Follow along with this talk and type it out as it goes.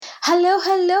Hello,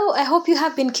 hello. I hope you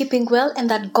have been keeping well and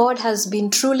that God has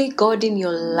been truly God in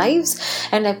your lives.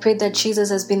 And I pray that Jesus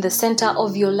has been the center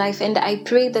of your life. And I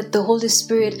pray that the Holy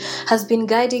Spirit has been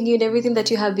guiding you in everything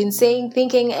that you have been saying,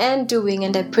 thinking, and doing.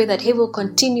 And I pray that He will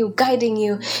continue guiding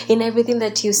you in everything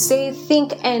that you say,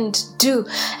 think, and do.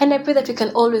 And I pray that we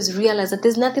can always realize that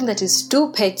there's nothing that is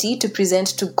too petty to present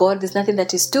to God. There's nothing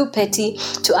that is too petty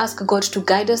to ask God to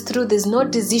guide us through. There's no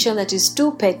decision that is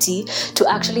too petty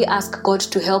to actually ask God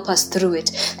to help us through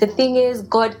it. The thing is,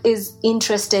 God is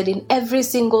interested in every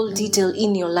single detail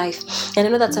in your life. And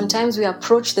I know that sometimes we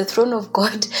approach the throne of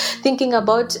God thinking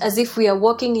about as if we are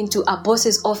walking into a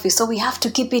boss's office. So we have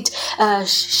to keep it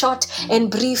short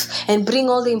and brief and bring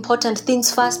all the important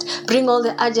things first, bring all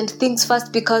the urgent things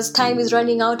first because time is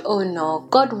running out. Oh no,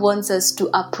 God wants us to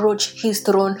approach His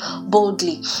throne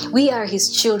boldly. We are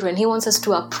His children. He wants us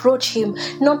to approach Him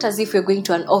not as if we're going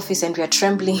to an office and we are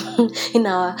trembling in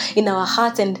our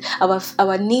heart and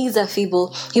our knees are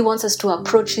feeble. He wants us to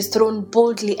approach His throne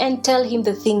boldly and tell Him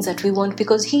the things that we want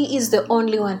because He is the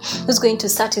only one who's going to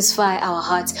satisfy our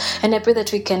hearts. And I pray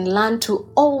that we can learn to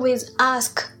always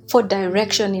ask for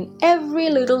direction in every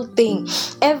little thing,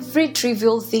 every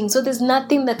trivial thing. So there's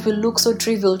nothing that will look so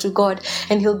trivial to God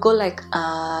and He'll go like,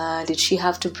 did she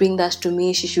have to bring that to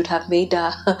me? She should have made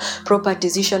a proper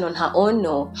decision on her own.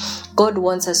 No, God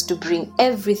wants us to bring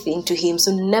everything to Him.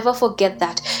 So never forget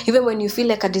that. Even when you feel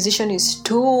like a decision is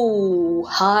too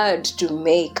hard to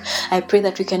make, I pray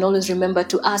that we can always remember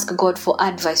to ask God for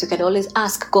advice. We can always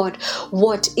ask God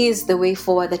what is the way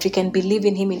forward, that we can believe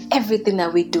in Him in everything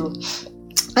that we do.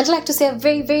 I'd like to say a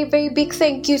very, very, very big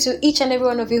thank you to each and every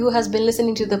one of you who has been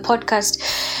listening to the podcast.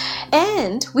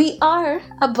 And we are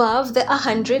above the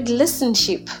 100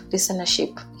 listening.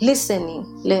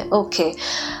 Okay.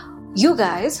 You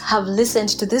guys have listened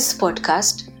to this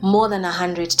podcast more than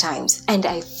 100 times. And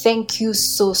I thank you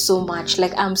so, so much.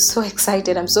 Like, I'm so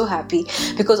excited. I'm so happy.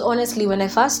 Because honestly, when I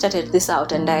first started this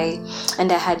out and I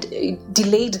had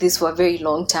delayed this for a very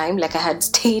long time, like I had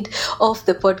stayed off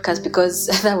the podcast because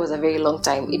that was a very long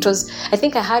time. I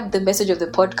think I had the message of the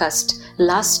podcast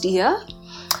last year.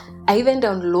 I even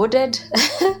downloaded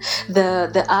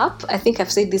the app. I think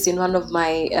I've said this in one of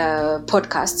my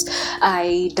podcasts.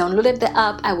 I downloaded the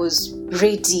app. I was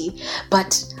ready,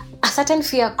 but a certain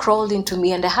fear crawled into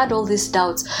me and I had all these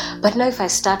doubts. But now if I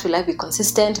start, will I be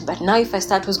consistent? But now if I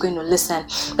start, who's going to listen?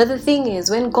 But the thing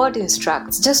is, when God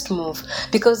instructs, just move.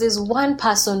 Because there's one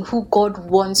person who God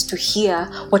wants to hear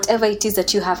whatever it is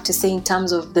that you have to say in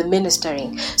terms of the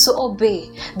ministering. So obey.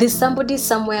 There's somebody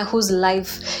somewhere whose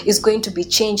life is going to be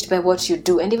changed by what you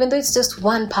do. And even though it's just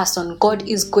one person, God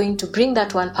is going to bring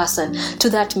that one person to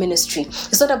that ministry.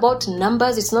 It's not about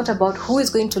numbers. It's not about who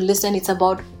is going to listen. It's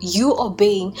about you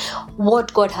obeying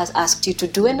what God has asked you to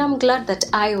do. And I'm glad that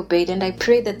I obeyed, and I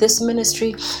pray that this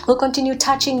ministry will continue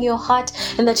touching your heart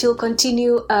and that you'll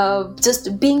continue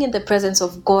just being in the presence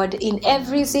of God in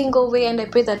every single way. And I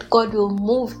pray that God will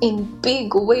move in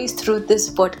big ways through this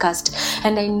podcast,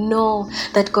 and I know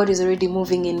that God is already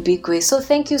moving in big ways. So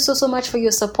thank you so, so much for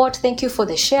your support. Thank you for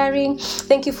the sharing.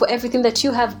 Thank you for everything that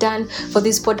you have done for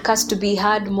this podcast to be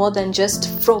heard more than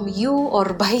just from you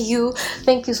or by you.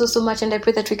 Thank you so, so much. And I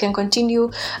pray that we can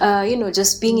continue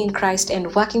just being in Christ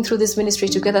and working through this ministry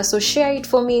together. So share it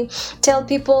for me. Tell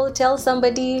people, tell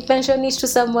somebody, mention it to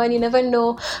someone. You never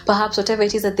know. Perhaps whatever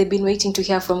it is that they've been waiting to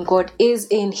hear from God is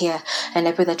in here. And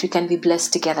I pray that we can be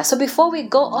blessed together. So before we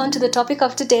go on to the topic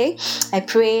of today, I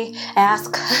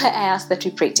ask that we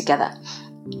pray together.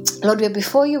 Lord, we are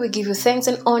before you. We give you thanks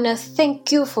and honor.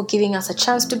 Thank you for giving us a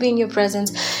chance to be in your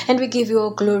presence, and we give you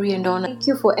all glory and honor. Thank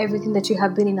you for everything that you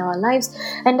have been in our lives,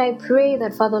 and I pray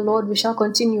that, Father Lord, we shall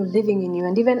continue living in you.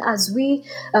 And even as we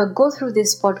go through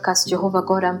this podcast, Jehovah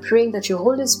God, I'm praying that your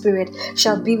Holy Spirit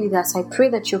shall be with us. I pray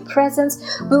that your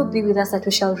presence will be with us, that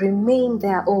we shall remain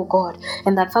there, oh God,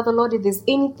 and that, Father Lord, if there's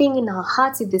anything in our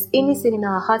hearts, if there's any sin in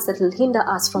our hearts that will hinder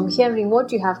us from hearing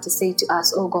what you have to say to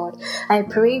us, oh God, I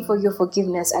pray for your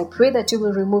forgiveness. I pray that you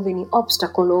will remove any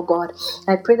obstacle, oh God.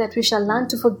 I pray that we shall learn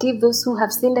to forgive those who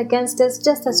have sinned against us,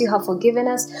 just as you have forgiven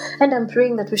us. And I'm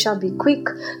praying that we shall be quick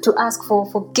to ask for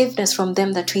forgiveness from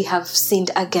them that we have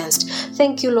sinned against.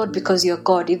 Thank you, Lord, because you're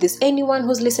God. If there's anyone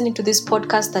who's listening to this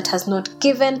podcast that has not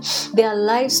given their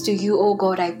lives to you, oh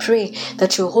God, I pray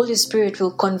that your Holy Spirit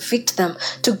will convict them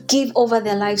to give over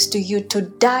their lives to you, to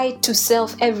die to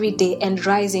self every day and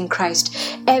rise in Christ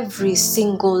every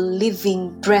single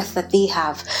living breath that they have.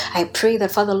 I pray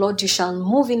that, Father Lord, you shall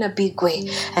move in a big way.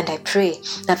 And I pray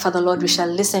that, Father Lord, we shall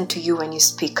listen to you when you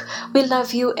speak. We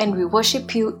love you and we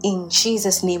worship you. In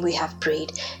Jesus' name we have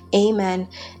prayed. Amen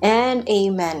and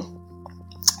amen.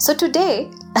 So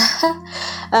today,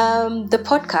 the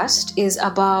podcast is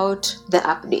about the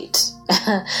update,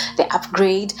 the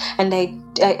upgrade, and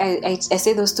I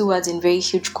say those two words in very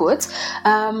huge quotes.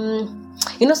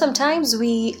 Sometimes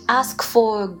we ask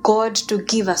for God to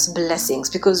give us blessings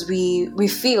because we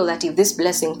feel that if this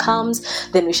blessing comes,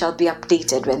 then we shall be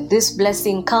updated. When this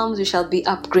blessing comes, we shall be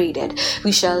upgraded.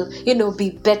 We shall, be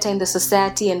better in the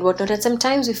society and whatnot. And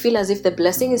sometimes we feel as if the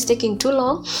blessing is taking too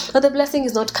long or the blessing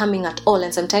is not coming at all.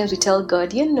 And sometimes we tell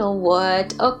God, you know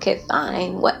what? Okay,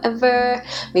 fine, whatever.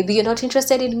 Maybe you're not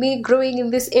interested in me growing in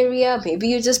this area. Maybe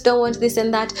you just don't want this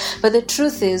and that. But the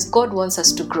truth is, God wants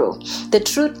us to grow. The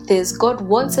truth is, God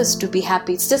wants us to be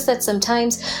happy. It's just that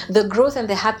sometimes the growth and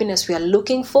the happiness we are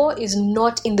looking for is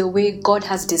not in the way God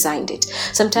has designed it.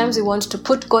 Sometimes we want to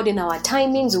put God in our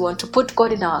timings, we want to put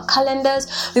God in our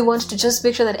calendars, we want to just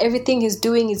make sure that everything He's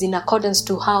doing is in accordance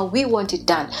to how we want it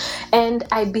done. And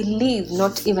I believe,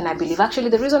 actually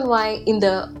the reason why in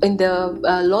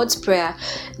the Lord's Prayer,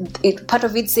 part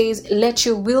of it says, let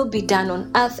your will be done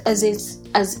on earth as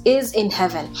is in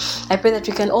heaven. I pray that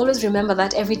we can always remember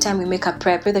that every time we make a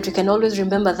prayer. I pray that we can always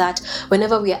remember that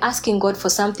whenever we are asking God for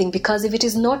something, because if it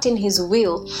is not in His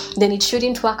will, then it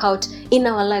shouldn't work out in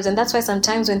our lives. And that's why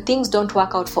sometimes when things don't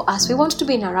work out for us, we want to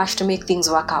be in a rush to make things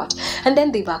work out, and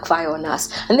then they backfire on us,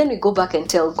 and then we go back and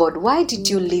tell God, why did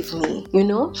you leave me?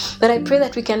 But I pray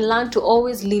that we can learn to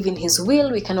always live in His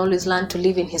will. We can always learn to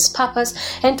live in His purpose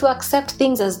and to accept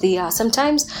things as they are.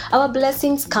 Sometimes our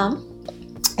blessings come,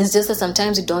 it's just that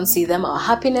sometimes we don't see them. Our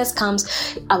happiness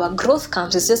comes, our growth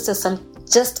comes. It's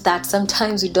just that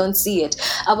sometimes we don't see it.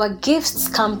 Our gifts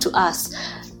come to us.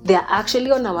 They are actually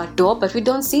on our door, but we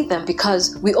don't see them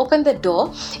because we open the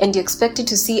door and you expected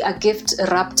to see a gift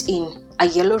wrapped in a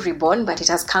yellow ribbon, but it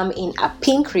has come in a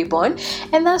pink ribbon,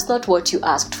 and that's not what you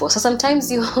asked for. So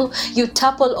sometimes you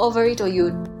topple over it, or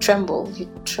you tremble. You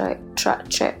try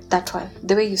that one.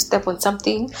 The way you step on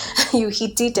something, you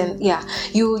hit it, and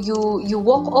you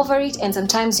walk over it, and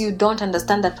sometimes you don't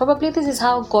understand that probably this is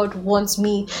how God wants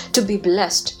me to be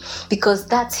blessed, because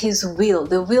that's His will.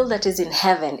 The will that is in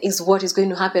heaven is what is going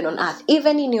to happen on earth,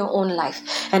 even in your own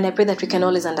life. And I pray that we can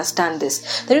always understand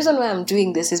this. The reason why I'm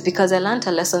doing this is because I learned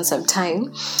a lesson sometime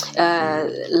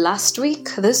this week.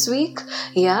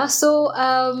 So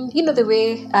the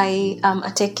way I am a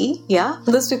techie,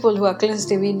 those people who are close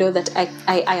to me know that I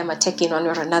am a techie in one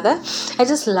way or another. I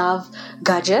just love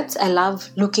gadgets. I love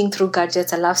looking through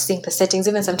gadgets. I love seeing the settings.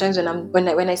 Even sometimes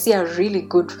when I see a really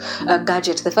good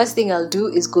gadget, the first thing I'll do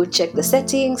is go check the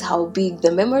settings, how big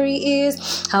the memory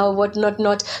is, how what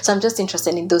not. So I'm just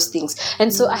interested in those things.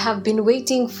 And so I have been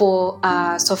waiting for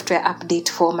a software update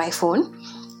for my phone.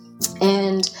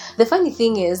 And the funny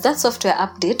thing is that software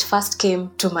update first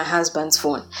came to my husband's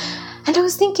phone. And I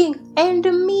was thinking, and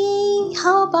me,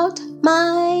 how about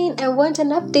mine? I want an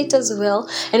update as well.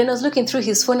 And then I was looking through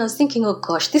his phone, I was thinking, oh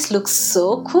gosh, this looks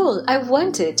so cool. I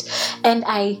want it. And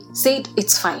I said,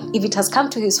 it's fine. If it has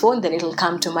come to his phone, then it'll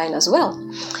come to mine as well.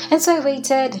 And so I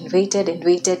waited.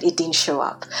 It didn't show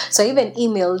up. So I even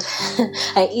emailed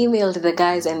the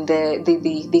guys, and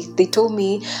they told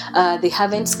me they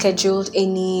haven't scheduled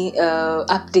any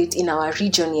update in our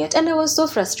region yet. And I was so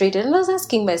frustrated, and I was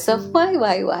asking myself,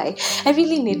 why? I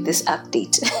really need this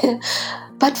update.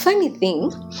 But funny thing,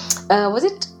 was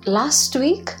it last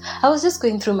week? I was just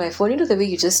going through my phone. The way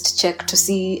you just check to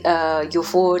see your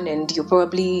phone, and you're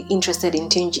probably interested in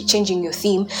changing your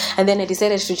theme. And then I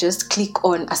decided to just click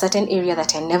on a certain area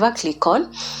that I never click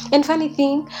on. And funny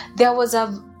thing, there was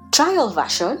a trial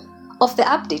version of the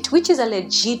update, which is a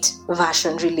legit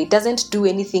version. Really, it doesn't do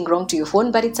anything wrong to your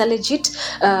phone, but it's a legit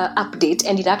update,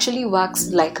 and it actually works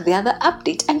like the other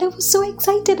update. And I was so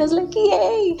excited. I was like,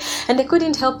 yay! And I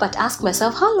couldn't help but ask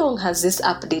myself, how long has this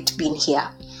update been here?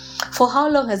 For how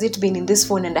long has it been in this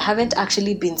phone, and I haven't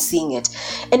actually been seeing it?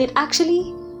 And it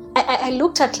actually, I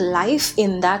looked at life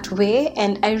in that way,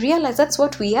 and I realized that's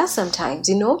what we are sometimes.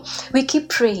 We keep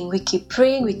praying,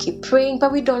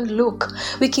 but we don't look.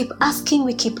 We keep asking,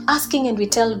 and we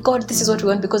tell God, this is what we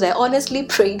want, because I honestly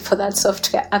prayed for that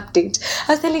software update.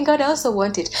 I was telling God I also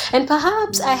want it, and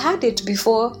perhaps I had it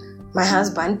before my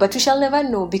husband, but we shall never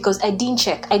know, because I didn't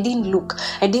check, I didn't look,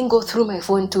 I didn't go through my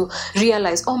phone to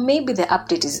realize, maybe the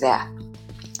update is there.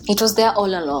 It was there all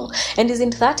along. And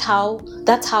isn't that how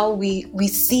that's how we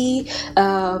see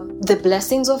the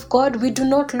blessings of God. We do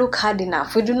not look hard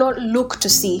enough. We do not look to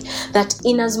see that,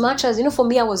 in as much as, for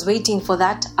me, I was waiting for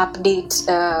that update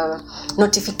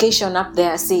notification up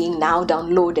there saying now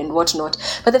download and whatnot.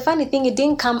 But the funny thing, it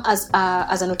didn't come as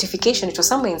a notification. It was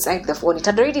somewhere inside the phone. It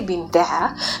had already been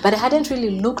there, but I hadn't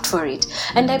really looked for it.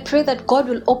 And I pray that God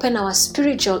will open our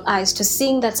spiritual eyes to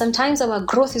seeing that sometimes our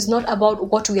growth is not about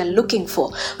what we are looking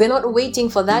for. We're not waiting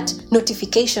for that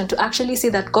notification to actually see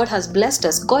that God has blessed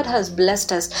us. God has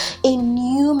blessed us in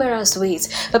numerous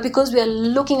ways. But because we are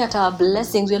looking at our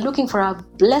blessings, we are looking for our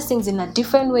blessings in a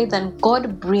different way than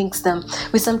God brings them,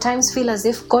 we sometimes feel as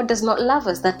if God does not love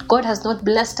us, that God has not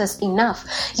blessed us enough.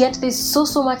 Yet there's so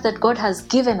much that God has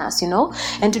given us,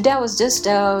 And today I was just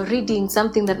reading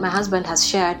something that my husband has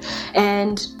shared,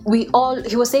 and he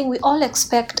was saying we all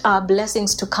expect our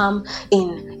blessings to come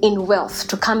in wealth,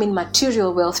 to come in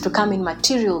material wealth, to come in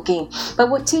material gain. But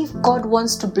what if God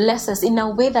wants to bless us in a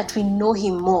way that we know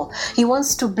Him more? He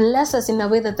wants to bless us in a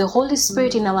way that the Holy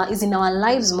Spirit is in our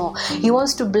lives more. He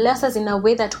wants to bless us in a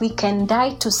way that we can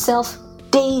die to self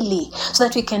daily so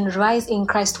that we can rise in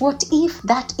Christ. What if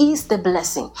that is the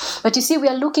blessing? But you see, we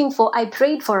are looking for, I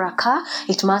prayed for a car,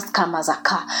 it must come as a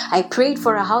car. I prayed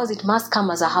for a house, it must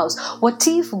come as a house. What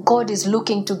if God is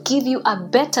looking to give you a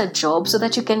better job so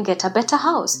that you can get a better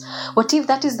house? What if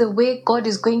that is the way God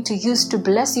is going to use to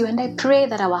bless you? And I pray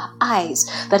that our eyes,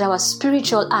 that our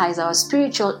spiritual eyes, our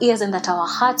spiritual ears, and that our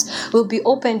hearts will be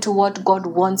open to what God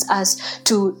wants us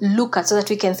to look at, so that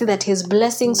we can see that His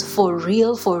blessings for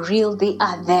real, they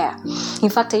are there.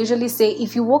 In fact, I usually say,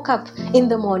 if you woke up in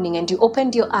the morning and you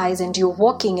opened your eyes and you're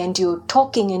walking and you're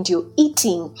talking and you're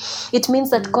eating, it means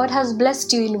that God has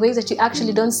blessed you in ways that you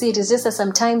actually don't see it. It's just that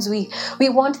sometimes we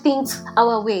want things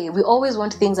our way. We always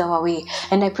want things our way.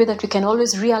 And I pray that we can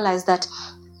always realize that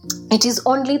it is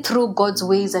only through God's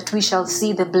ways that we shall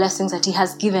see the blessings that He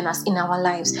has given us in our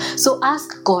lives. So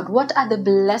ask God, what are the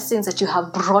blessings that you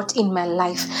have brought in my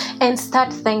life? And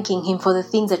start thanking Him for the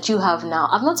things that you have now.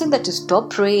 I'm not saying that to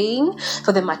stop praying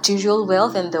for the material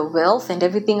wealth and the wealth and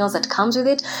everything else that comes with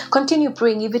it. Continue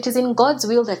praying. If it is in God's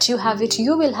will that you have it,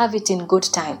 you will have it in good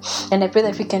time. And I pray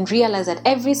that we can realize that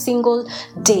every single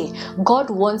day,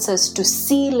 God wants us to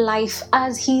see life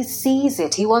as He sees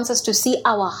it. He wants us to see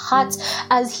our hearts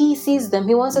as He sees them.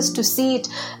 He wants us to see it.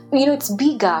 It's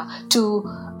bigger to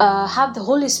have the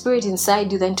Holy Spirit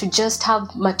inside you than to just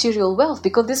have material wealth,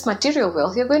 because this material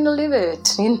wealth, you're going to live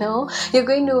it, you're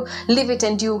going to live it,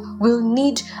 and you will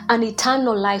need an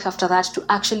eternal life after that to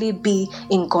actually be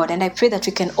in God. And I pray that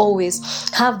we can always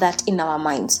have that in our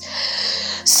minds.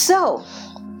 So,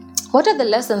 what are the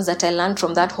lessons that I learned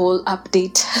from that whole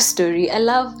update story? I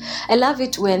love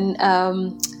it when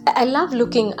I love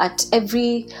looking at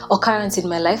every occurrence in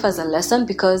my life as a lesson,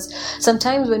 because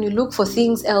sometimes when you look for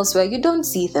things elsewhere, you don't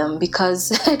see them,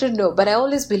 because I don't know, but I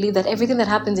always believe that everything that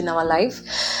happens in our life,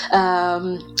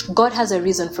 God has a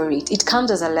reason for it. It comes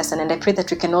as a lesson, and I pray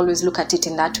that we can always look at it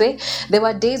in that way. There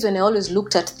were days when I always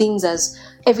looked at things as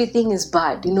everything is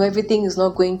bad, everything is not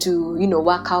going to,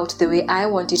 work out the way I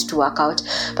want it to work out.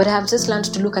 But I have just learned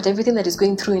to look at everything that is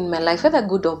going through in my life, whether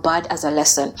good or bad, as a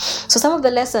lesson. So some of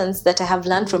the lessons that I have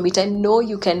learned from it, I know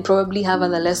you can probably have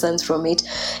other lessons from it.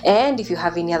 And if you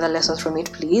have any other lessons from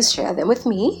it, please share them with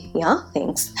me. Yeah,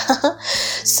 thanks.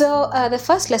 So the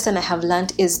first lesson I have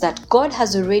learned is that God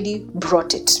has already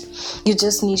brought it. You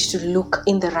just need to look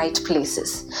in the right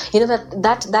places.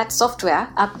 That software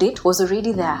update was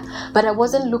already there, but I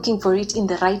wasn't looking for it in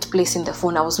the right place in the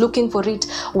phone. I was looking for it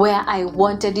where I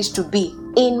wanted it to be,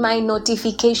 in my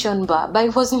notification bar, but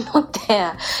it was not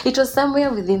there. It was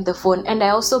somewhere within the phone. And I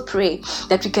also pray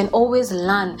that we can always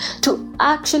learn to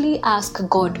actually ask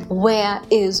God, where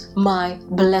is my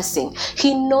blessing?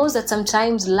 He knows that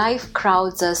sometimes life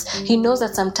crowds us. He knows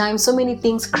that sometimes so many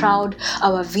things crowd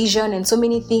our vision, and so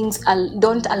many things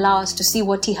don't allow us to see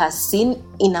what He has seen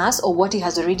in us or what He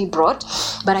has already brought.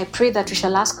 But I pray that we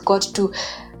shall ask God to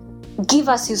give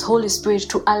us His Holy Spirit,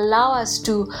 to allow us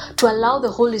to allow the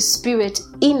Holy Spirit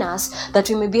in us, that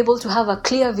we may be able to have a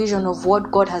clear vision of what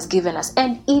God has given us.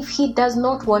 And if He does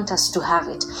not want us to have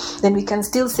it, then we can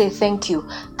still say thank you.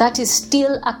 That is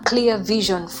still a clear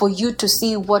vision for you to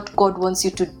see what God wants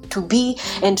you to be,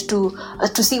 and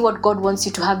to see what God wants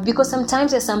you to have. Because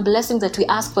sometimes there's some blessings that we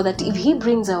ask for that if He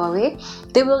brings our way,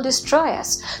 they will destroy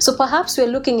us. So perhaps we're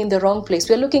looking in the wrong place.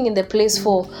 We're looking in the place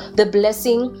for the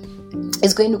blessing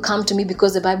is going to come to me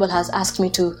because the Bible has asked me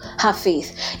to have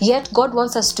faith. Yet God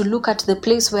wants us to look at the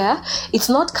place where it's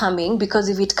not coming, because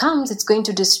if it comes, it's going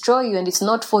to destroy you and it's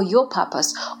not for your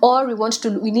purpose. Or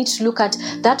we need to look at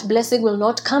that blessing will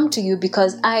not come to you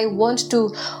because I want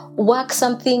to work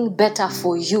something better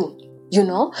for you.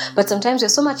 But sometimes we're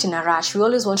so much in a rush. We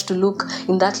always want to look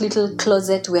in that little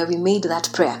closet where we made that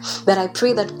prayer. But I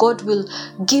pray that God will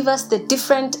give us the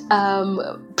different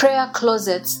prayer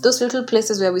closets, those little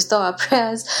places where we store our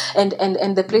prayers, and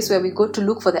the place where we go to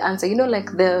look for the answer.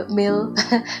 Like the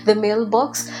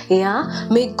mailbox. Yeah.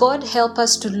 May God help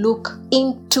us to look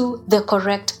into the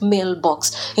correct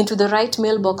mailbox, into the right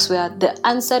mailbox where the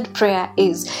answered prayer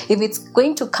is. If it's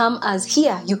going to come as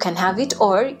here, you can have it,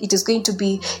 or it is going to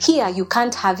be here, you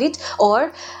can't have it,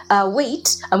 or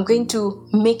wait, I'm going to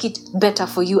make it better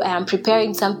for you. I am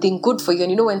preparing something good for you.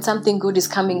 And when something good is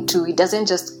coming to, it doesn't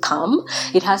just come.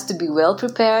 It has to be well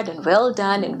prepared and well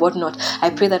done and whatnot.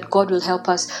 I pray that God will help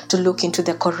us to look into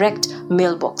the correct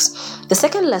mailbox. The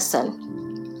second lesson: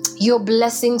 your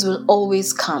blessings will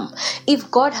always come. If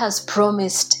God has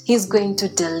promised, He's going to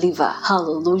deliver.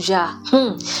 Hallelujah.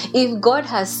 If God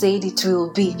has said it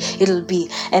will be, it'll be.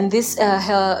 And this,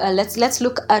 let's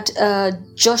look at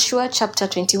Joshua chapter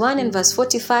 21 and verse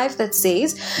 45 that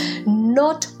says,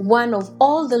 "Not one of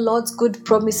all the Lord's good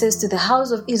promises to the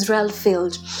house of Israel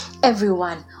failed.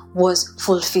 Everyone was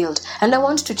fulfilled." And I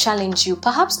want to challenge you,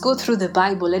 perhaps go through the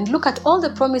Bible and look at all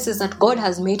the promises that God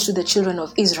has made to the children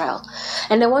of Israel.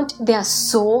 And there are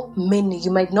so many,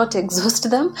 you might not exhaust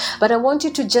them, but I want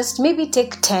you to just maybe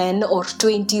take 10 or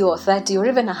 20 or 30 or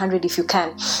even 100 if you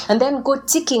can, and then go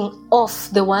ticking off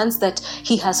the ones that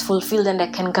He has fulfilled. And I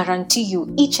can guarantee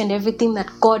you, each and everything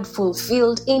that God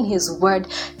fulfilled in His word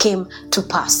came to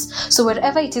pass. So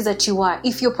wherever it is that you are,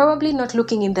 if you're probably not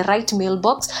looking in the right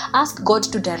mailbox, ask God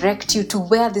to direct you to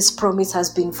where this promise has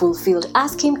been fulfilled.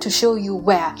 Ask Him to show you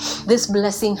where this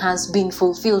blessing has been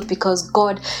fulfilled, because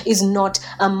God is not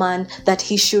a man that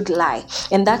He should lie.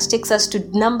 And that takes us to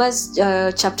Numbers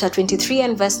chapter 23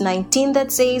 and verse 19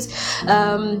 that says,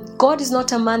 God is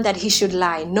not a man that He should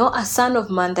lie, nor a son of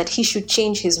man that He should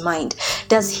change His mind.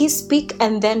 Does He speak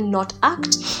and then not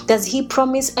act? Does He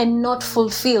promise and not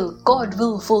fulfill? God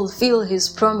will fulfill His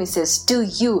promises to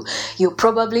you. You're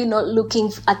probably not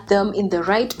looking at them in the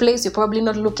right place. You're probably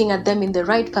not looking at them in the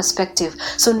right perspective.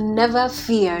 So never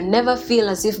fear, never feel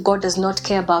as if God does not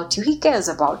care about you. He cares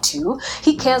about you.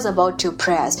 He cares about your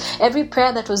prayers. Every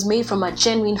prayer that was made from a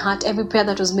genuine heart, every prayer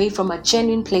that was made from a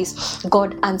genuine place,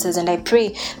 God answers. And I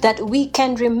pray that we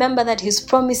can remember that His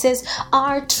promises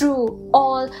are true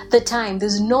all the time.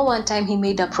 There's no one time He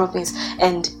made a promise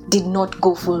and did not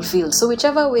go fulfilled. So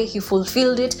whichever way He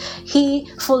fulfilled it, He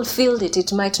fulfilled it.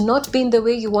 It might not be in the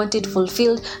way you want it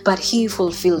fulfilled, but He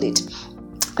fulfilled it.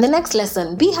 The next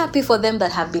lesson: be happy for them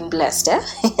that have been blessed.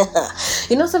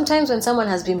 Sometimes when someone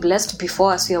has been blessed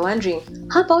before us, we are wondering,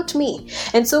 how about me?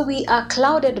 And so we are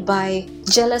clouded by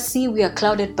jealousy, we are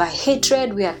clouded by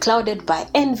hatred, we are clouded by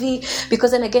envy,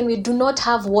 because then again, we do not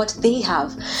have what they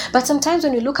have. But sometimes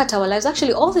when we look at our lives,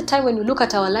 actually all the time when we look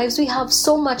at our lives, we have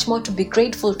so much more to be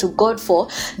grateful to God for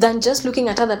than just looking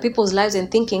at other people's lives and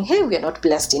thinking, hey, we are not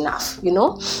blessed enough.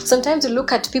 Sometimes we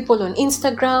look at people on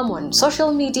Instagram, on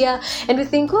social media, and we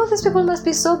think, oh, these people must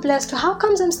be so blessed. How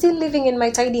comes I'm still living in my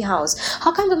tiny house?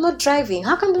 How come I'm not driving?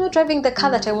 How come I'm not driving the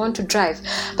car that I want to drive?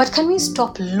 But can we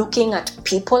stop looking at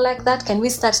people like that? Can we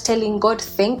start telling God,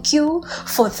 thank you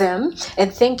for them,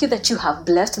 and thank you that you have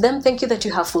blessed them, thank you that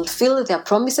you have fulfilled their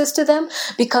promises to them?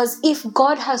 Because if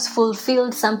God has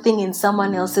fulfilled something in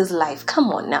someone else's life,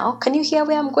 come on now, can you hear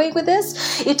where I'm going with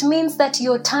this? It means that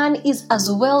your turn is as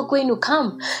well going to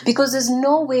come, because there's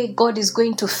no way God is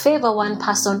going to favor one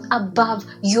person above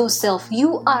yourself.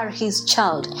 You are His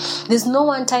child. There's no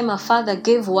one time a father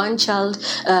gave one child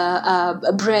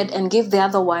bread and gave the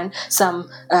other one some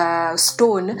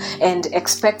stone and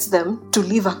expects them to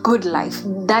live a good life.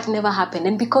 That never happened.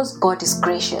 And because God is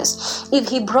gracious, if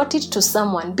He brought it to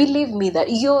someone, believe me that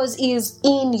yours is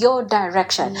in your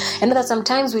direction. And that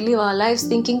sometimes we live our lives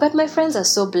thinking, but my friends are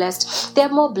so blessed. They are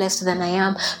more blessed than I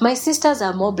am. My sisters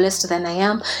are more blessed than I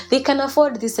am. They can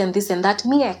afford this and this and that.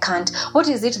 Me, I can't. What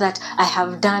is it that I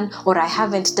have done or I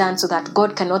haven't done so that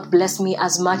God cannot bless me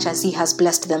as much as He has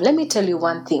blessed them? Let me tell you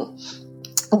one thing.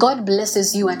 God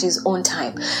blesses you at his own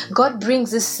time. God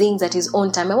brings these things at his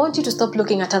own time. I want you to stop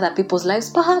looking at other people's lives.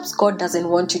 Perhaps God doesn't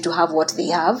want you to have what they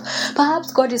have.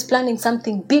 Perhaps God is planning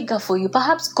something bigger for you.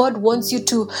 Perhaps God wants you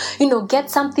to,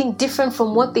 get something different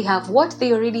from what they have. What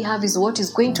they already have is what is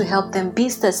going to help them be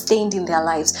sustained in their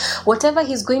lives. Whatever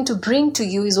he's going to bring to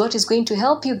you is what is going to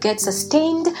help you get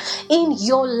sustained in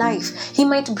your life. He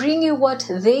might bring you what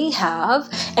they have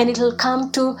and it'll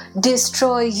come to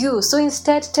destroy you. So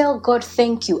instead, tell God,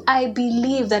 thank you. I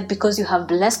believe that because you have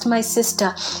blessed my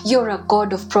sister, you're a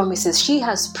God of promises. She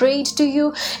has prayed to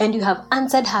you and you have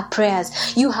answered her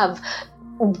prayers. You have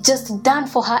just done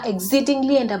for her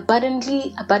exceedingly and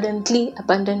abundantly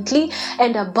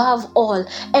and above all.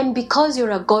 And because you're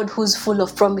a God who's full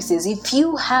of promises, if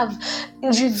you have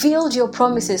revealed your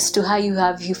promises to her,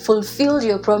 you fulfilled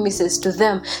your promises to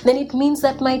them, then it means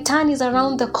that my turn is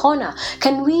around the corner.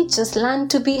 Can we just learn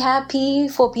to be happy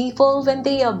for people when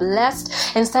they are blessed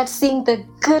and start seeing the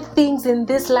good things in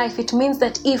this life? It means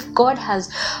that if God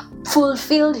has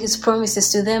fulfilled his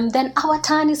promises to them, then our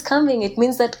turn is coming. It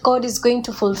means that God is going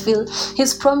to fulfill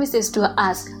his promises to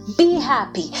us. Be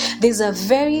happy. There's a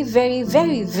very, very,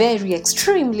 very, very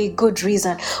extremely good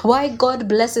reason why God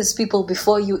blesses people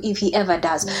before you, if he ever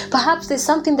does. Perhaps there's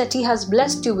something that he has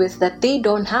blessed you with that they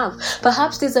don't have.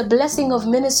 Perhaps there's a blessing of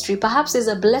ministry. Perhaps there's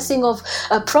a blessing of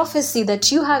a prophecy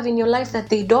that you have in your life that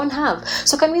they don't have.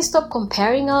 So can we stop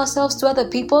comparing ourselves to other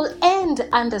people and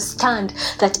understand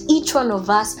that each one of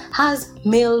us has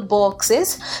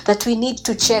mailboxes that we need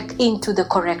to check into the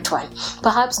correct one?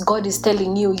 Perhaps God is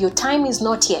telling you your time is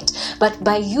not yet, but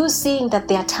by you saying that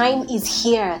their time is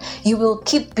here, you will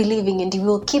keep believing and you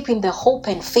will keep in the hope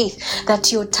and faith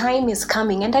that your time is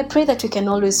coming. And I pray that we can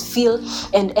always feel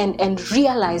and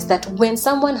realize that when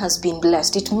someone has been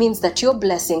blessed, it means that your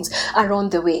blessings are on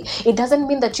the way. It doesn't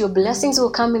mean that your blessings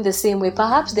will come in the same way.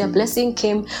 Perhaps their blessing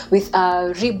came with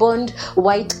a ribboned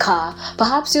white car.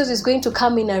 Perhaps yours is going to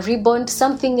come in a ribboned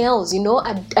something else,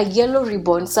 a yellow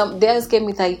ribbon. Theirs came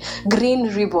with a green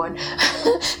ribbon.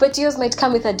 But yours might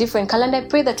come with a different color. And I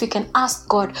pray that we can ask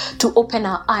God to open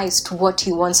our eyes to what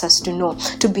he wants us to know,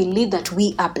 to believe that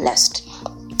we are blessed.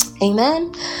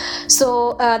 Amen.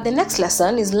 So the next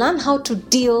lesson is learn how to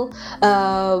deal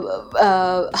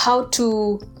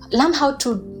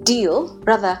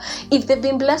if they've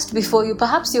been blessed before you.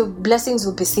 Perhaps your blessings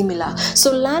will be similar.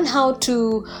 So learn how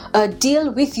to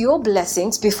deal with your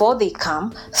blessings before they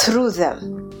come through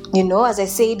them. As I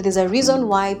said, there's a reason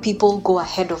why people go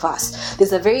ahead of us.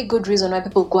 There's a very good reason why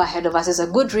people go ahead of us. There's a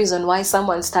good reason why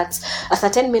someone starts a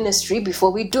certain ministry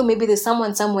before we do. Maybe there's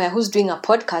someone somewhere who's doing a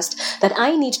podcast that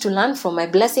I need to learn from. My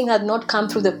blessing had not come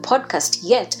through the podcast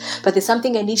yet, but there's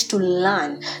something I need to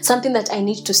learn, something that I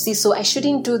need to see. So I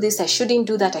shouldn't do this, I shouldn't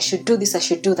do that, I should do this, I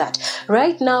should do that.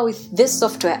 Right now with this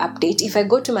software update, if I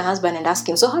go to my husband and ask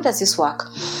him, so how does this work?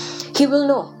 He will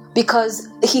know, because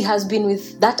he has been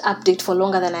with that update for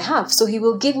longer than I have. So he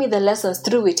will give me the lessons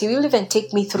through it. He will even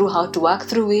take me through how to work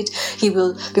through it. He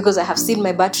will, because I have seen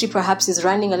my battery perhaps is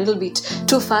running a little bit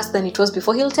too fast than it was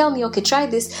before. He'll tell me, okay, try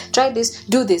this,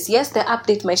 do this. Yes, the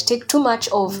update might take too much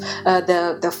of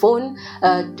the phone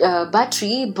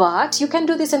battery, but you can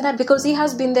do this and that, because he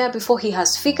has been there before. He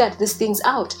has figured these things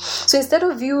out. So instead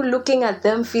of you looking at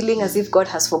them feeling as if God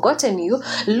has forgotten you,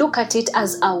 look at it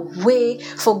as a way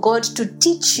for God to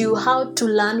teach you how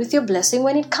to learn with your blessing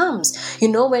when it comes.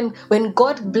 When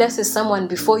God blesses someone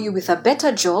before you with a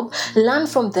better job, learn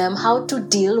from them how to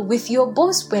deal with your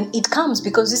boss when it comes,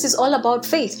 because this is all about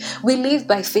faith. We live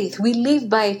by faith. We live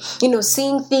by,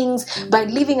 seeing things, by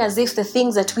living as if the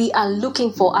things that we are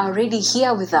looking for are already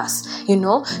here with us,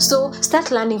 So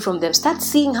start learning from them. Start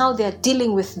seeing how they're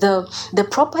dealing with the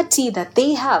property that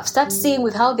they have. Start seeing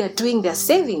with how they're doing their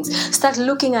savings. Start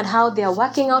looking at how they're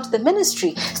working out the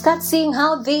ministry. Start seeing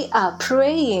how they are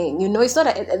praying. It's not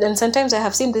and sometimes I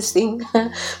have seen this thing,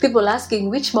 people asking,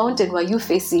 which mountain were you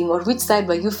facing, or which side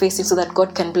were you facing, so that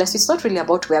God can bless you. It's not really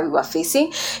about where we were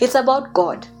facing. It's about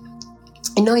God.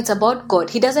 It's about God.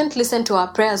 He doesn't listen to our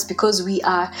prayers because we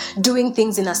are doing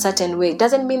things in a certain way. It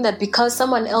doesn't mean that because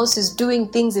someone else is doing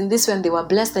things in this way and they were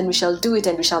blessed, then we shall do it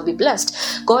and we shall be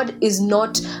blessed. God is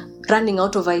not running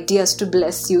out of ideas to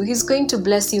bless you. He's going to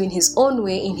bless you in his own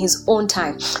way, in his own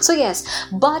time. So yes,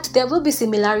 but there will be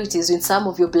similarities in some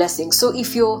of your blessings. So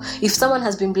if someone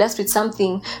has been blessed with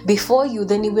something before you,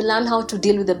 then you will learn how to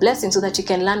deal with the blessing, so that you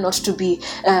can learn not to be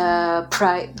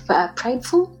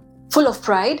prideful, full of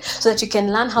pride, so that you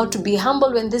can learn how to be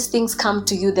humble when these things come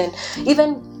to you. Then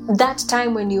even that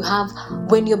time when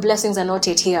your blessings are not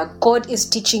yet here, God is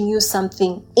teaching you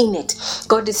something in it.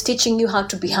 God is teaching you how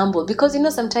to be humble, because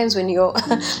sometimes when you're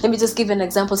let me just give an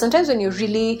example. Sometimes when you're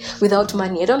really without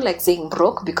money, I don't like saying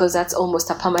broke because that's almost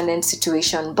a permanent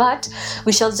situation, but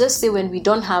we shall just say when we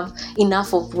don't have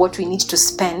enough of what we need to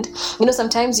spend,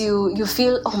 sometimes you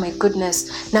feel, oh my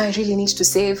goodness, now I really need to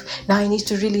save, now I need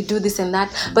to really do this and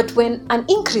that. But when an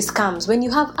increase comes, when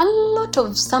you have a lot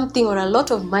of something or a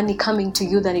lot of money coming to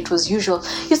you than it was usual,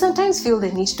 you sometimes feel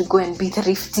the need to go and be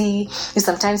thrifty. You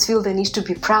sometimes feel the need to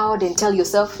be proud and tell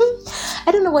yourself,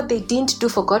 I don't know what they didn't do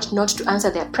for God not to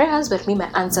answer their prayers, but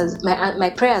my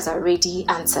prayers are already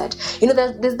answered.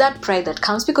 There's that pride that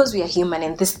comes because we are human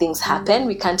and these things happen.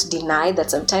 We can't deny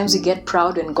that sometimes we get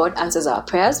proud when God answers our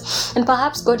prayers, and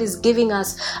perhaps God is giving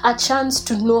us a chance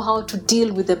to know how to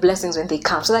deal with the blessings when they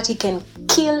come, so that He can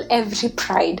kill every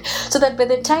pride, so that by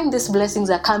the time these blessings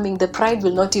are coming, the pride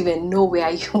will not even know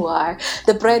where you are.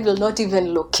 The pride will not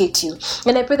even locate you.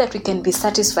 And I pray that we can be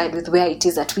satisfied with where it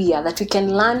is that we are, that we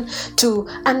can learn to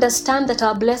understand that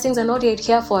our blessings are not yet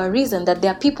here for a reason, that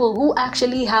there are people who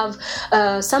actually have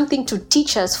something to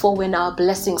teach us for when our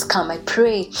blessings come. I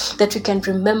pray that we can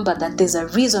remember that there's a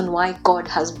reason why God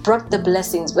has brought the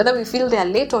blessings, whether we feel they are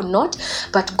late or not,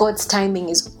 but God's timing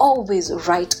is always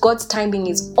right. God's timing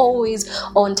is always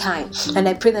on time. And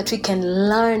I pray that we can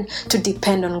learn to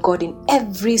depend on God in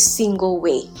every single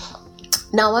way.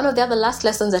 Now, one of the other last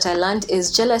lessons that I learned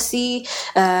is jealousy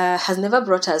has never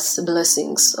brought us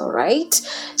blessings, all right?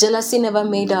 Jealousy never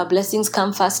made our blessings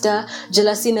come faster.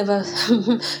 Jealousy never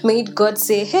made God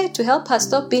say, hey, to help her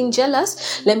stop being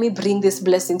jealous, let me bring these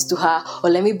blessings to her, or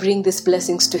let me bring these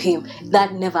blessings to him.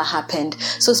 That never happened.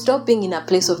 So stop being in a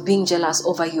place of being jealous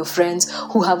over your friends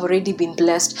who have already been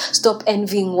blessed. Stop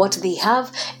envying what they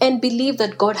have, and believe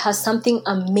that God has something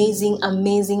amazing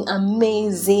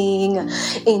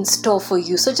in store for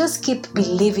you. So just keep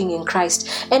believing in Christ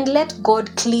and let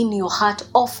God clean your heart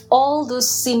of all those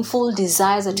sinful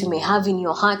desires that you may have in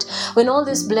your heart when all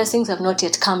these blessings have not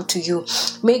yet come to you.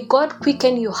 May God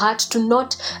quicken your heart to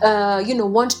not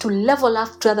want to level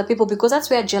up to other people, because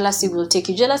that's where jealousy will take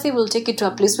you. Jealousy will take you to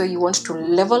a place where you want to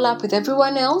level up with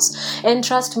everyone else. And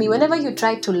trust me, whenever you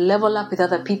try to level up with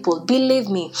other people, believe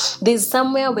me, there's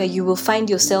somewhere where you will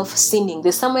find yourself sinning.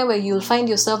 There's somewhere where you'll find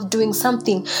yourself doing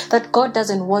something that God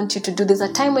doesn't want you to do. There's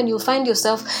a time when you'll find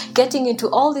yourself getting into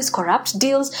all these corrupt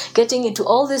deals, getting into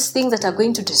all these things that are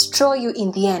going to destroy you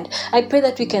in the end. I pray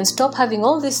that we can stop having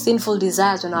all these sinful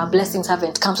desires when our blessings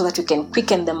haven't come, so that we can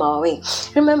quicken them our way.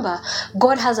 Remember,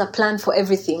 God has a plan for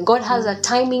everything. God has a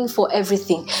timing for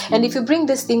everything. And if you bring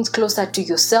these things closer to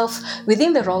yourself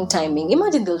within the wrong timing,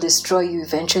 imagine they'll destroy you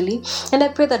eventually. And I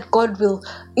pray that God will,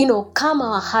 calm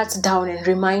our hearts down and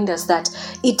remind us that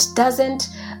it doesn't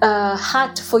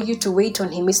hurt for you to wait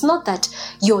on Him. It's not that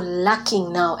you're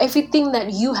lacking now. Everything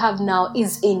that you have now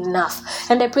is enough.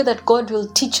 And I pray that God will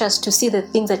teach us to see the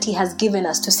things that He has given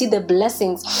us, to see the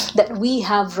blessings that we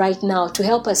have right now, to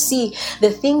help us see the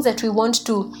things that we want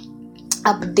to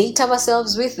update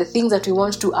ourselves with, the things that we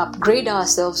want to upgrade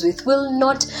ourselves with will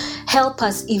not help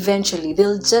us eventually.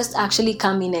 They'll just actually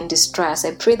come in and destroy us.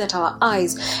 I pray that our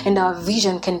eyes and our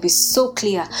vision can be so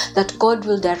clear that God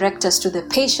will direct us to the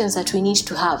patience that we need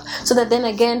to have, so that then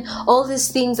again, all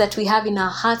these things that we have in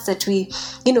our hearts that we,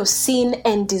 sin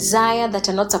and desire that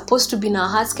are not supposed to be in our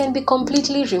hearts can be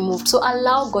completely removed. So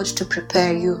allow God to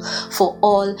prepare you for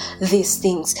all these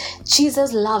things.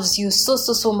 Jesus loves you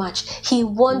so much. He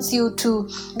wants you to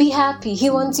be happy. He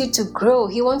wants you to grow.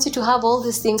 He wants you to have all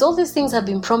these things. All these things have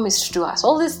been promised to us.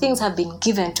 All these things have been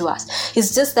given to us.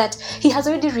 It's just that He has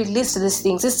already released these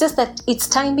things. It's just that its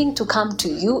timing to come to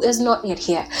you is not yet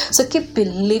here. So keep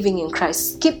believing in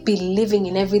Christ. Keep believing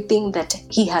in everything that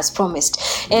He has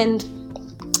promised. And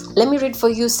let me read for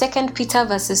you 2 Peter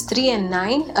verses 3 and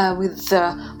 9 with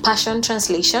the Passion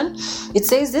Translation. It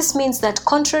says, this means that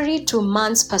contrary to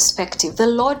man's perspective, the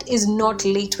Lord is not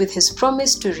late with His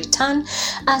promise to return,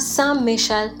 as some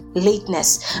measure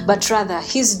lateness, but rather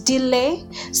His delay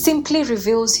simply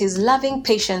reveals His loving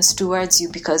patience towards you,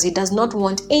 because He does not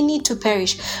want any to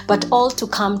perish, but all to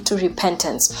come to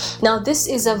repentance. Now, this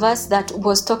is a verse that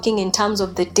was talking in terms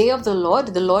of the day of the Lord,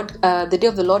 the day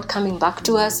of the Lord coming back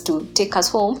to us to take us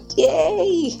home.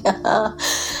 Yay!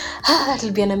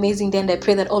 It'll be an amazing day, and I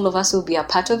pray that all of us will be a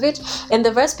part of it. And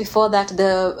the verse before that,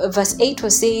 the verse 8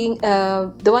 was saying,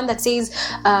 the one that says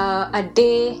a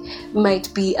day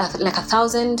might be like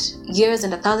 1,000 years,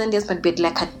 and 1,000 years might be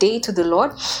like a day to the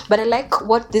Lord. But I like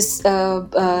what this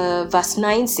verse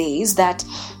 9 says, that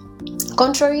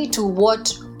contrary to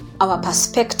what our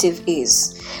perspective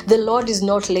is, the Lord is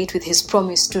not late with His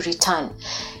promise to return.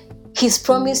 his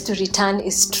promise to return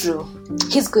is true,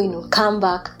 he's going to come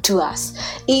back to us.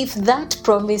 If that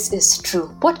promise is true,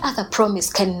 what other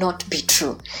promise cannot be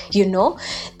true?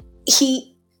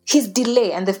 His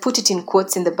delay, and they've put it in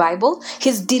quotes in the Bible,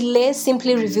 his delay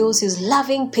simply reveals his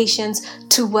loving patience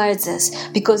towards us,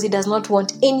 because he does not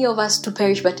want any of us to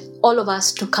perish, but all of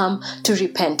us to come to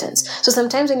repentance. So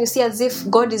sometimes when you see as if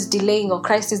God is delaying or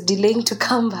Christ is delaying to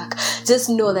come back, just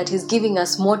know that he's giving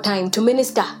us more time to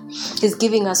minister. He's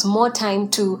giving us more time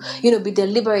to, be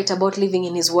deliberate about living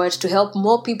in his word, to help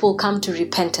more people come to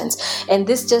repentance. And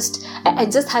I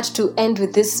just had to end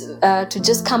with this, to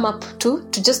just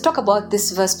just talk about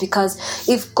this verse, because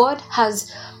if God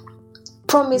has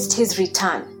promised his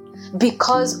return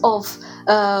because of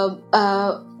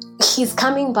he's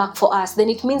coming back for us, then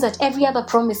it means that every other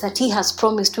promise that he has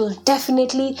promised will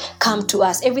definitely come to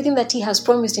us. Everything that he has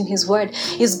promised in his word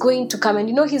is going to come. And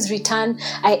his return,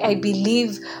 I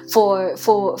believe for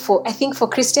I think for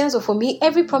Christians, or for me,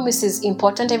 every promise is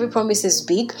important, every promise is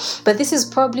big, but this is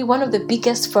probably one of the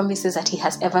biggest promises that he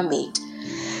has ever made.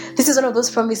 This is one of those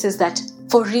promises that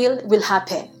for real will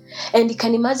happen. And you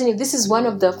can imagine if this is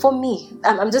for me,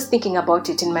 I'm just thinking about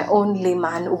it in my own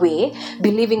layman way,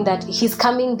 believing that he's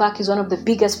coming back is one of the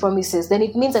biggest promises, then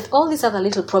it means that all these other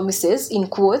little promises, in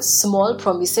quotes, small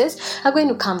promises, are going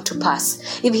to come to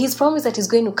pass. If he's promised that he's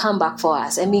going to come back for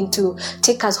us, to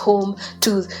take us home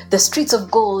to the streets of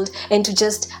gold and to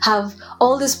just have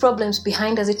all these problems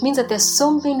behind us, it means that there's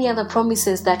so many other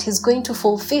promises that he's going to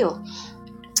fulfill.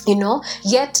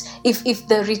 Yet if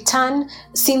the return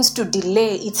seems to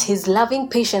delay, it's his loving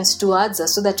patience towards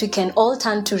us so that we can all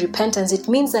turn to repentance. It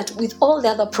means that with all the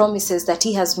other promises that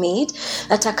he has made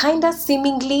that are kind of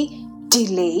seemingly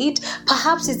delayed,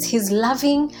 perhaps it's his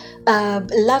loving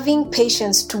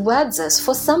patience towards us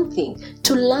for something,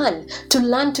 to learn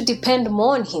to depend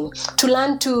more on him, to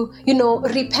learn to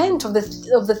repent of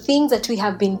the things that we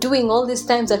have been doing all these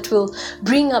times that will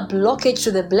bring a blockage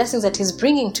to the blessings that he's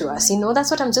bringing to us.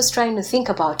 That's what I'm just trying to think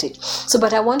about it. So,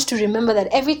 but I want to remember that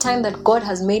every time that God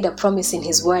has made a promise in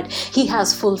his word, he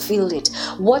has fulfilled it.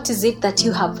 What is it that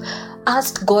you have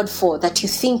asked God for that you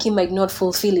think he might not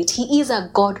fulfill it? He is a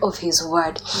God of his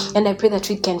word, and I pray that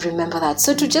we can remember that.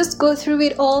 So to just go through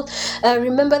it all,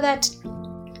 remember that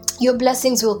your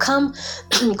blessings will come.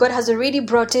 God has already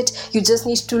brought it. You just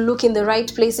need to look in the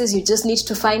right places. You just need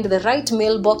to find the right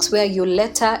mailbox where your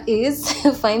letter is.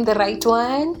 Find the right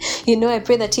one. I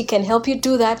pray that he can help you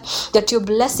do that your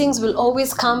blessings will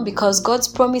always come, because God's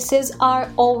promises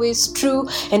are always true.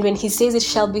 And when he says it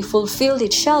shall be fulfilled,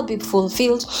 it shall be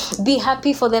fulfilled. Be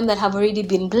happy for them that have already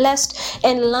been blessed,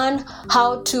 and learn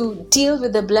how to deal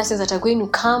with the blessings that are going to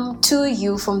come to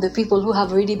you from the people who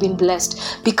have already been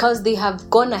blessed, because they have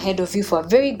gone ahead of you for a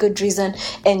very good reason,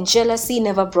 and jealousy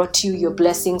never brought you your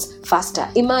blessings faster.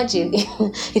 Imagine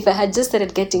if I had just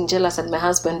started getting jealous at my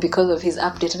husband because of his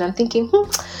update, and I'm thinking,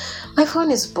 my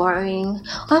phone is boring.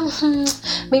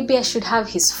 Maybe I should have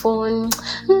his phone.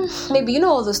 Maybe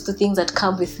all those two things that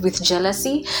come with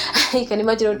jealousy. You can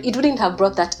imagine it wouldn't have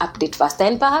brought that update faster.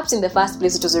 And perhaps in the first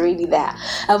place it was already there.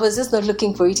 I was just not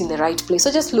looking for it in the right place.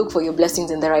 So just look for your blessings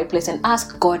in the right place and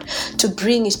ask God to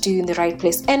bring it to you in the right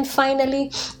place. And finally,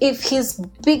 if his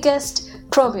biggest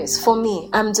promise for me,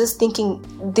 I'm just thinking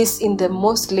this in the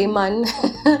most layman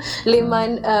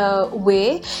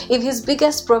way, if his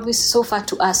biggest promise so far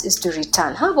to us is to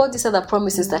return, how about these other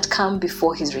promises that come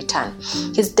before his return?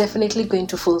 He's definitely going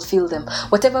to fulfill them.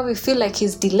 Whatever we feel like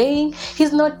he's delaying,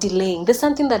 he's not delaying. There's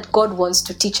something that God wants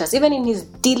to teach us. Even in his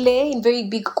delay, in very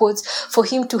big quotes, for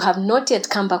him to have not yet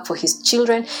come back for his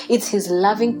children, it's his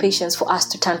loving patience for us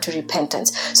to turn to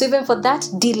repentance. So even for that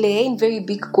delay, in very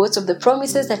big quotes, of the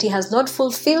promises that he has not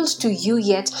fulfilled to you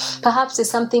yet, perhaps there's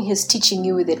something he's teaching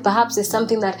you with it. Perhaps there's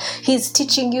something that he's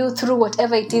teaching you through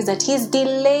whatever it is that he's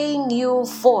delaying you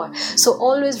for. So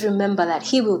always remember that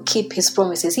he will keep his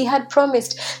promises. He had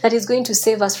promised that he's going to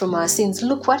save us from our sins.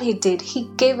 Look what he did. He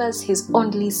gave us his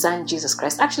only son, Jesus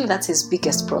Christ. Actually, that's his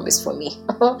biggest promise for me.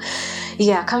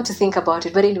 Yeah, come to think about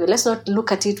it. But anyway, let's not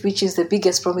look at it which is the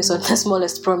biggest promise or the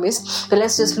smallest promise, but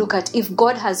let's just look at, if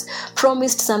God has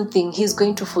promised something, he's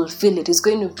going to fulfill it. He's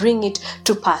going to bring it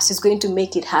to pass. He's going to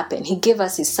make it happen. He gave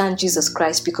us his son, Jesus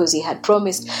Christ, because he had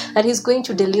promised that he's going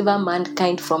to deliver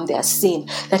mankind from their sin,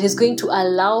 that he's going to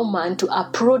allow man to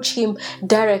approach him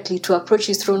directly, to approach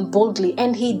his throne boldly.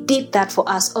 And he did that for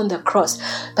us on the cross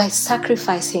by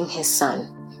sacrificing his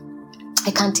son.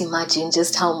 I can't imagine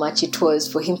just how much it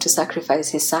was for him to sacrifice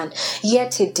his son.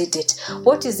 Yet he did it.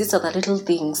 What is these other little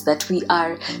things that we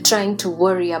are trying to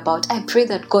worry about? I pray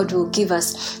that God will give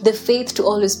us the faith to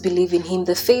always believe in him,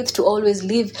 the faith to always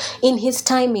live in his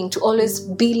timing, to always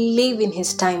believe in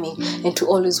his timing, and to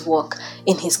always walk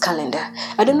in his calendar.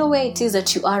 I don't know where it is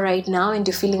that you are right now and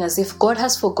you're feeling as if God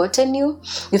has forgotten you.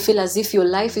 You feel as if your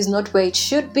life is not where it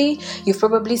should be. You've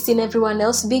probably seen everyone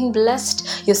else being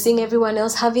blessed. You're seeing everyone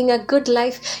else having a good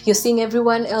life. You're seeing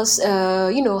everyone else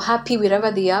happy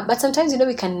wherever they are. But sometimes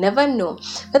we can never know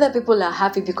whether people are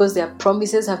happy because their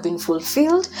promises have been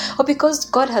fulfilled or because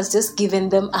God has just given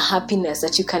them a happiness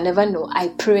that you can never know. I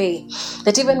pray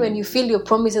that even when you feel your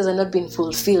promises are not being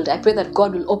fulfilled, I pray that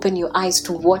God will open your eyes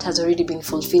to what has already been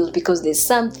fulfilled, because there's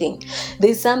something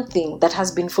that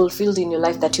has been fulfilled in your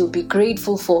life that you'll be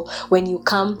grateful for when you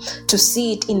come to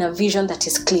see it in a vision that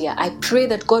is clear. I pray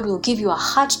that God will give you a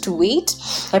heart to wait.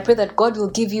 I pray that God will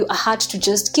give you a heart to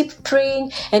just keep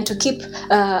praying and to keep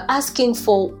asking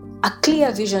for a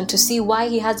clear vision to see why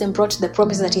he hasn't brought the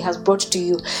promise that he has brought to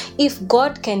you. If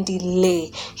God can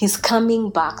delay his coming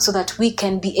back so that we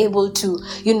can be able to,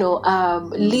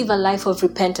 live a life of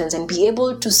repentance and be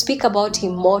able to speak about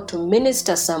him more, to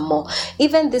minister some more,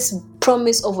 even this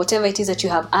promise of whatever it is that you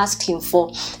have asked him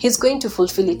for, he's going to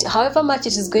fulfill it. However much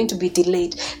it is going to be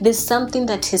delayed, there's something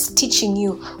that he's teaching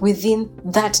you within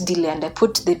that delay. And I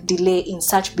put the delay in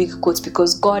such big quotes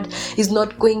because God is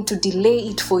not going to delay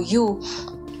it for you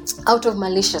out of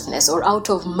maliciousness or out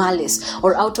of malice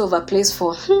or out of a place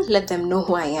for let them know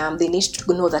who I am. They need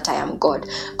to know that I am God.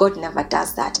 God never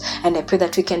does that. And I pray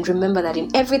that we can remember that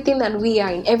in everything that we are,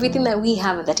 in everything that we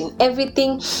have, and that in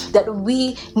everything that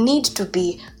we need to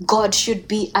be, God should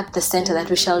be at the center, that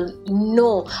we shall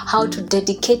know how to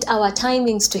dedicate our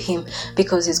timings to him,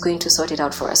 because he's going to sort it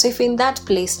out for us. So if you're in that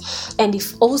place, and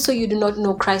if also you do not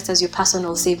know Christ as your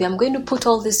personal Savior, I'm going to put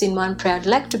all this in one prayer. I'd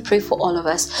like to pray for all of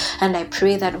us, and I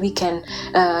pray that we can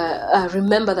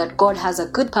remember that God has a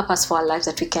good purpose for our lives,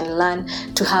 that we can learn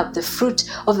to have the fruit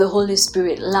of the Holy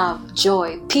Spirit: love,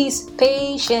 joy, peace,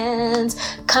 patience,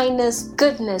 kindness,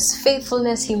 goodness,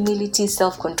 faithfulness, humility,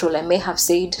 self-control. I may have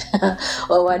said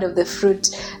or one of the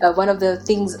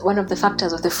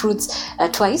factors of the fruits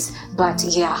twice, but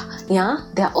yeah,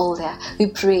 they're all there. We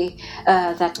pray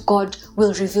that God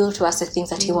will reveal to us the things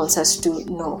that he wants us to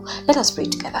know. Let us pray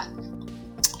together.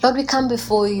 Lord, we come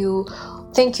before you.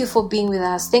 Thank you for being with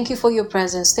us. Thank you for your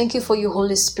presence. Thank you for your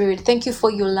Holy Spirit. Thank you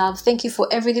for your love. Thank you for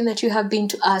everything that you have been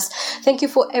to us. Thank you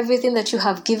for everything that you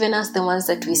have given us, the ones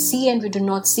that we see and we do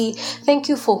not see. Thank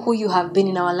you for who you have been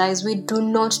in our lives. We do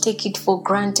not take it for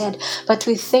granted, but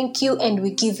we thank you and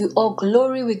we give you all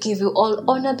glory. We give you all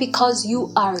honor because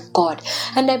you are God.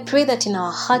 And I pray that in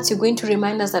our hearts, you're going to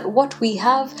remind us that what we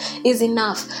have is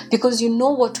enough, because you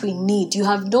know what we need. You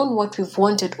have done what we've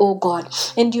wanted, oh God,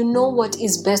 and you know what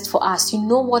is best for us. You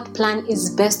know what plan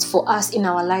is best for us in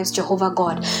our lives, Jehovah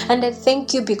God. And I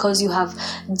thank you because you have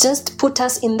just put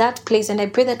us in that place, and I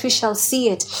pray that we shall see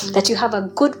it, that you have a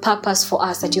good purpose for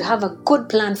us, that you have a good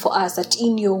plan for us, that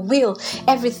in your will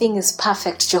everything is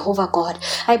perfect, Jehovah God.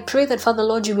 I pray that, Father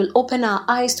Lord, you will open our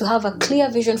eyes to have a clear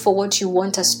vision for what you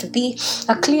want us to be,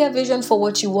 a clear vision for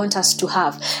what you want us to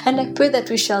have. And I pray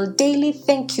that we shall daily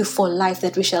thank you for life,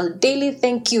 that we shall daily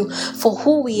thank you for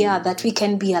who we are, that we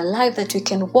can be alive, that we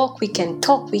can walk, we can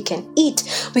talk, we can eat,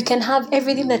 we can have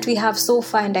everything that we have so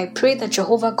far. And I pray that,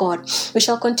 Jehovah God, we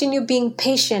shall continue being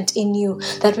patient in you,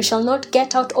 that we shall not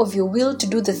get out of your will to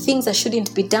do the things that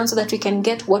shouldn't be done, so that we can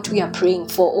get what we are praying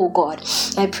for, oh God.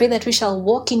 I pray that we shall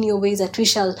walk in your ways, that we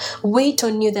shall wait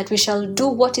on you, that we shall do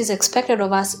what is expected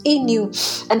of us in you.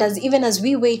 And even as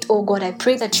we wait, oh God, I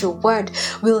pray that your word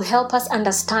will help us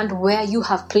understand where you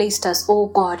have placed us, oh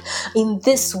God, in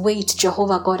this wait,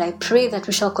 Jehovah God. I pray that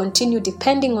we shall continue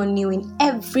depending on you in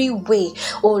every way,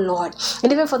 oh Lord.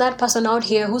 And even for that person out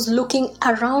here who's looking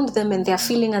around them and they're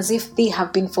feeling as if they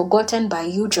have been forgotten by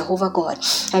you, Jehovah God,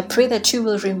 I pray that you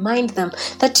will remind them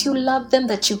that you love them,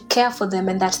 that you care for them,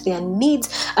 and that their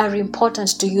needs are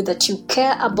important to you, that you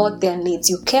care about their needs,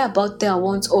 you care about their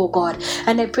wants, oh God.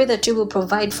 And I pray that you will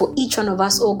provide for each one of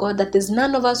us, oh God, that there's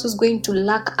none of us who's going to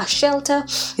lack a shelter,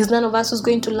 there's none of us who's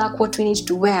going to lack what we need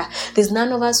to wear, there's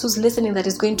none of us who's listening that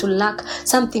is going to lack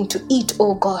something to eat,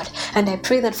 oh God. And I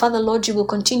pray that, Father Lord, you will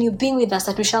continue being with us,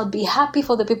 that we shall be happy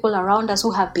for the people around us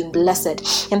who have been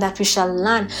blessed, and that we shall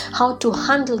learn how to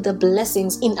handle the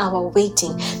blessings in our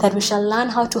waiting, that we shall learn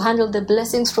how to handle the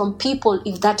blessings from people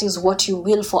if that is what you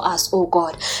will for us, oh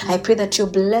God. I pray that your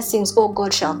blessings, oh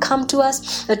God, shall come to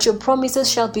us, that your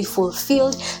promises shall be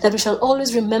fulfilled, that we shall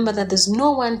always remember that there's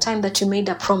no one time that you made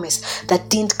a promise that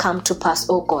didn't come to pass,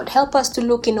 oh God. Help us to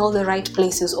look in all the right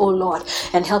places, oh Lord,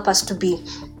 and help us to be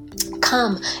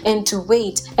calm and to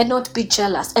wait and not be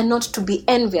jealous and not to be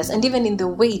envious. And even in the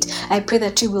wait, I pray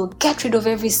that you will get rid of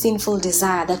every sinful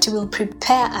desire, that you will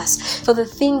prepare us for the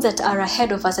things that are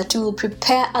ahead of us, that you will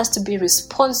prepare us to be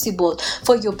responsible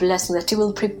for your blessing, that you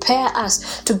will prepare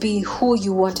us to be who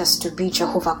you want us to be,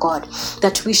 Jehovah God,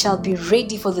 that we shall be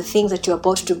ready for the things that you're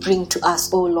about to bring to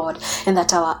us, oh Lord, and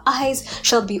that our eyes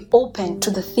shall be open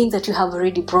to the things that you have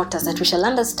already brought us, that we shall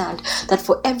understand that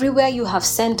for everywhere you have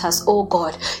sent us, oh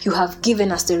God, you have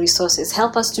given us the resources.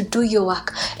 Help us to do your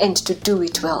work and to do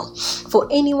it well. For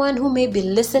anyone who may be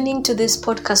listening to this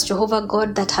podcast, Jehovah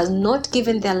God, that has not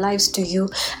given their lives to you,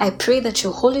 I pray that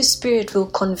your Holy Spirit will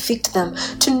convict them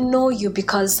to know you,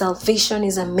 because salvation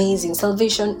is amazing.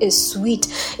 Salvation is sweet.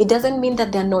 It doesn't mean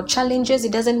that there are no challenges.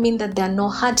 It doesn't mean that there are no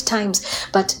hard times,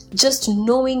 but just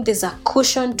knowing there's a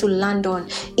cushion to land on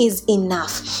is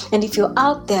enough. And if you're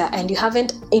out there and you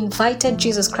haven't invited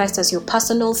Jesus Christ as your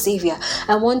personal Savior,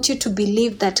 I want you to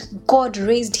believe that God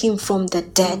raised him from the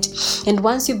dead. And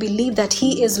once you believe that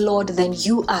he is Lord, then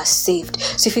you are saved.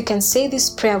 So if you can say this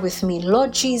prayer with me: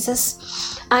 Lord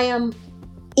Jesus, I am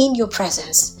in your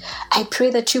presence. I pray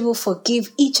that you will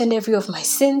forgive each and every of my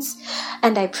sins,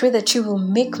 and I pray that you will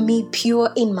make me pure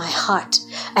in my heart.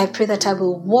 I pray that I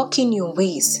will walk in your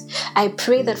ways. I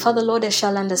pray that, Father Lord, I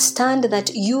shall understand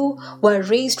that you were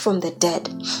raised from the dead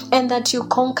and that you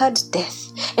conquered death,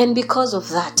 and because of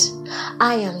that,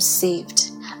 I am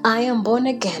saved. I am born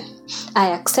again. I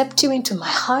accept you into my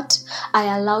heart.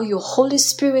 I allow your Holy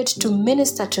Spirit to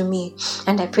minister to me,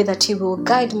 and I pray that he will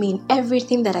guide me in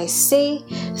everything that I say,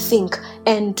 think,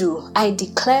 and do. I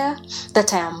declare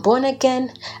that I am born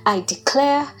again. I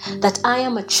declare that I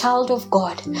am a child of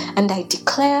God, and I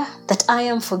declare that I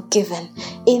am forgiven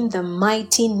in the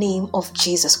mighty name of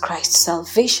Jesus Christ.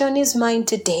 Salvation is mine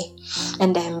today,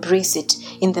 and I embrace it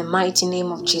in the mighty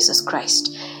name of Jesus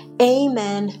Christ.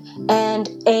 Amen and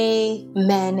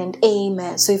amen and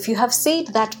amen. So if you have said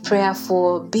that prayer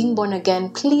for being born again,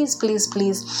 please,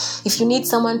 if you need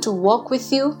someone to walk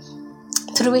with you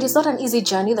through it, it's not an easy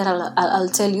journey. That I'll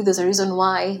tell you. There's a reason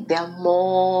why there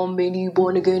are many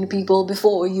born again people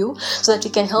before you, so that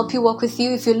we can help you walk with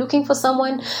you. If you're looking for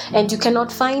someone and you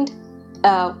cannot find,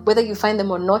 whether you find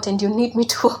them or not, and you need me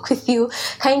to work with you,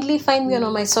 kindly find me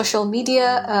on my social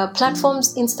media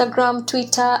platforms: Instagram,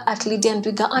 Twitter at Lydia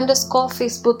Ndwiga _,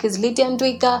 Facebook is Lydia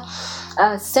Ndwiga.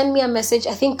 Send me a message.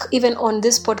 I think even on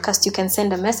this podcast you can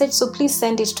send a message, so please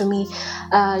send it to me.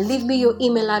 Leave me your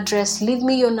email address, leave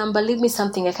me your number, leave me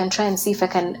something. I can try and see if I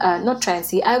can,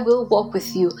 I will walk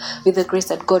with you with the grace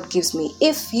that God gives me.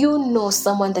 If you know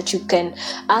someone that you can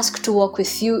ask to walk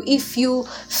with you, if you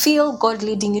feel God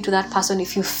leading you to that person,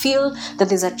 if you feel that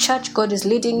there's a church God is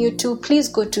leading you to, please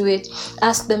go to it,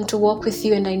 ask them to walk with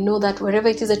you, and I know that wherever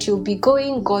it is that you'll be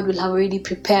going, God will have already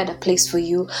prepared a place for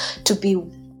you to be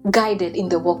guided in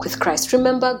the walk with Christ.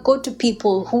 Remember, go to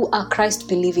people who are Christ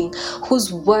believing,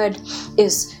 whose word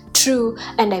is true,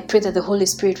 and I pray that the Holy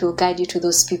Spirit will guide you to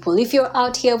those people. If you're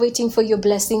out here waiting for your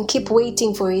blessing, keep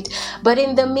waiting for it. But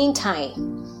in the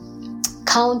meantime,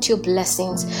 count your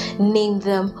blessings, name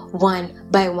them one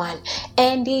by one,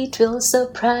 and it will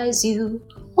surprise you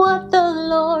what the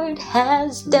Lord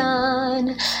has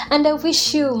done. And I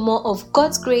wish you more of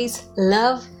God's grace,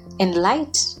 love, and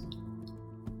light